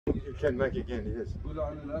You can make again, yes.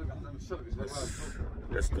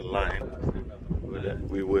 That's the line.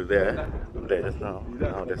 We were there. There just now.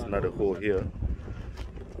 Now there's another hole here.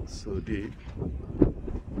 So deep.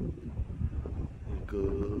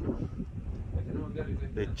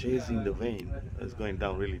 They're chasing the vein. It's going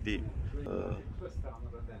down really deep.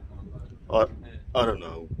 I don't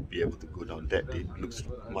know. I'll be able to go down that deep. It looks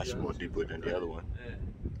much more deeper than the other one.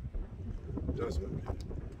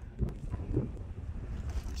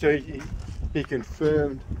 So he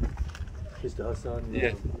confirmed, Mr. Hassan?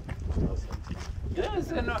 Yes. Mr. Hassan. Yes,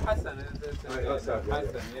 no, Hassan. Hassan,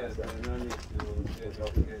 yes. No need to.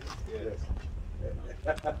 Yes.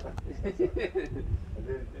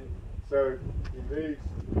 So he leaves.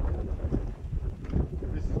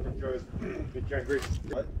 This is because the Congress,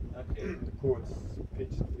 the court's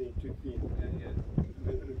pitched too thin.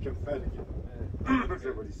 It can fat again. That's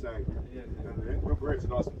what he's saying. And where it's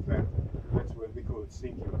nice and fat, that's where we call it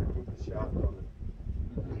sinking. They put the shaft on it.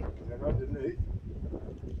 And then underneath,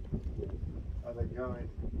 are they going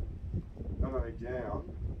not only down,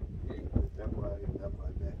 that way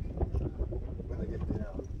back. When they get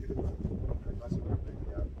down, they mustn't go back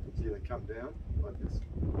out. See, they come down like this.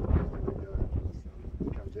 When they go, they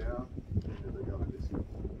come down, and then they go like this.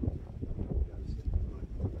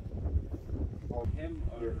 Him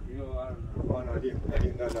or you are? Oh no, him.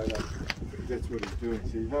 No. That's what he's doing.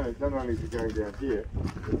 See, not only is he going down here,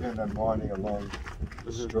 but then they're mining along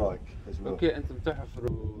the strike as well. اوكي انتم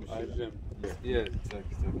تحفروا على الجنب. Yes.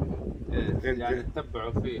 يعني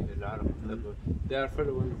تتبعوا فيه العرب. They are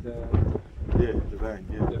following the vein. The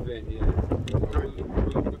vein, yeah.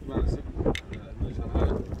 كنت مع نفسي المجهر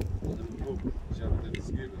هذا من فوق جاب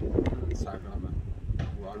السكيل 9 غرام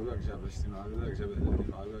وعلى ذاك جاب 20 وعلى ذاك جاب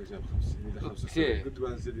 30 وعلى ذاك جاب 50 إلى 65 كنت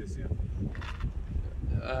بنزل يسير.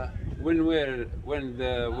 When were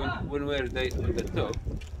they on the top,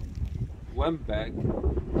 one bag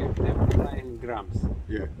gave them 9 grams.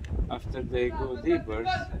 Yeah. After they go deeper,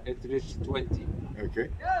 it reached 20. Okay.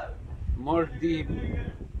 More deep,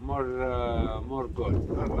 more gold.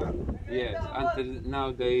 Oh, wow. Yes, until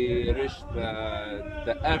now they reached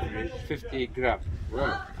the average 50 grams.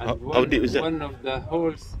 Wow. And How deep is that? one of the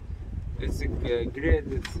holes, it's a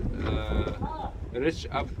grade, it's reached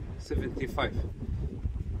up 75.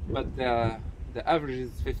 But the average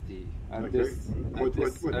is 50. And Okay. What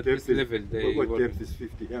this level they what work. depth is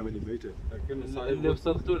 50? How many meters? اللي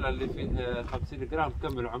وصلتوا له اللي فيه 50 جرام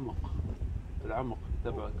كم العمق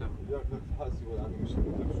تبعه كم؟ ذاك الحاسي ولا عم يمشي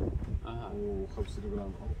و50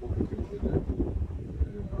 جرام ممكن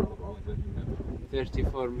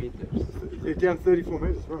 34 meters. They're down 34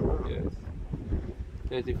 meters, right? Wow. Yes.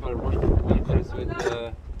 34 meters with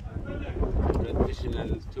the additional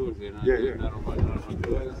tools, you know. Yeah. Normal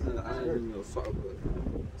tools.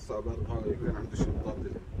 صعب هذا كان عنده شيء ضد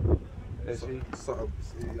صعب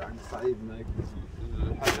يعني صعيب ما يقدر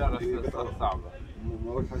الحجارة صعبة.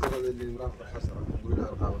 مو الحجرة اللي مرافق الحشرة نقول لها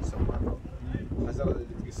رقاوة نسميها الحجرة اللي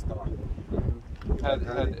تقيس طبعا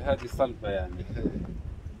هذه صلبة يعني.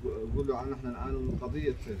 قول له عن احنا نعاني من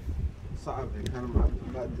قضية صعب كان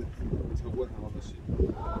مادة تهونها هذا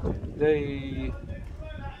الشيء.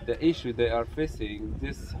 The issue they are facing,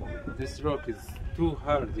 this rock is too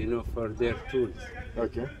hard, you know, for their tools.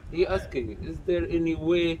 Okay. He asking, is there any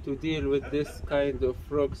way to deal with this kind of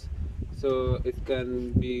rocks so it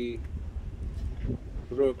can be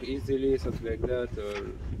broke easily, something like that, or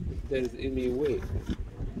if there is any way?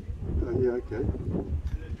 Yeah, okay.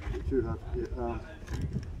 Too hard. Yeah.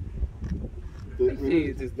 I think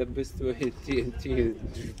it is the best way TNT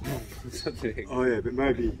something like that. Oh yeah, but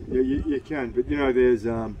maybe you can. But you know, there's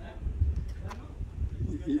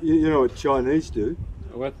you know what Chinese do?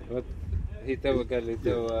 What he قال لي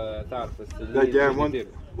تعرف They down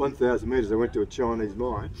 1,000 meters. They went to a Chinese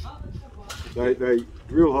mine. They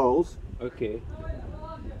drill holes. Okay.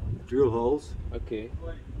 Drill holes. Okay.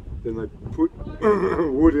 Then they put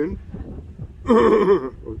wood in.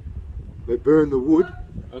 They burn the wood.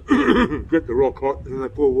 Okay. Get the rock hot, and then they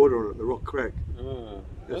pour water on it. The rock crack.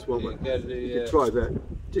 That's one way. قال لي You can try that.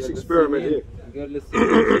 Just experiment here. قال لي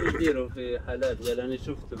يديروا في حالات، قال أنا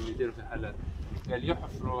شفتهم يديروا في حالات، قال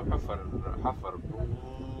يحفروا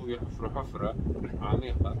ويحفروا حفرة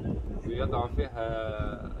عميقة ويضعوا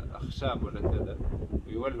فيها أخشاب ولا كذا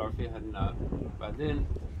ويولعوا فيها النار، بعدين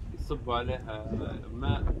يصبوا عليها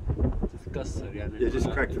ماء تتكسر يعني. Yeah, just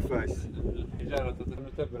crack the face. الحجارة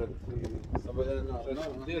تبرد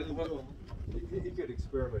You could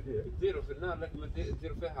experiment here. تديروا في النار لكن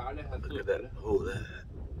تديروا فيها عليها Look ضوء. at that hole there.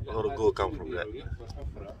 A lot of gold come from that. يحفر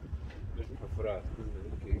حفرة مش حفرات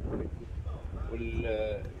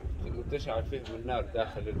وتشعل فيهم النار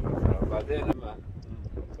داخل الحفرة، بعدين لما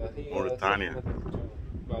فهي هي Mauritania. سخنت.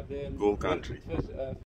 بعدين Gold country. فجأة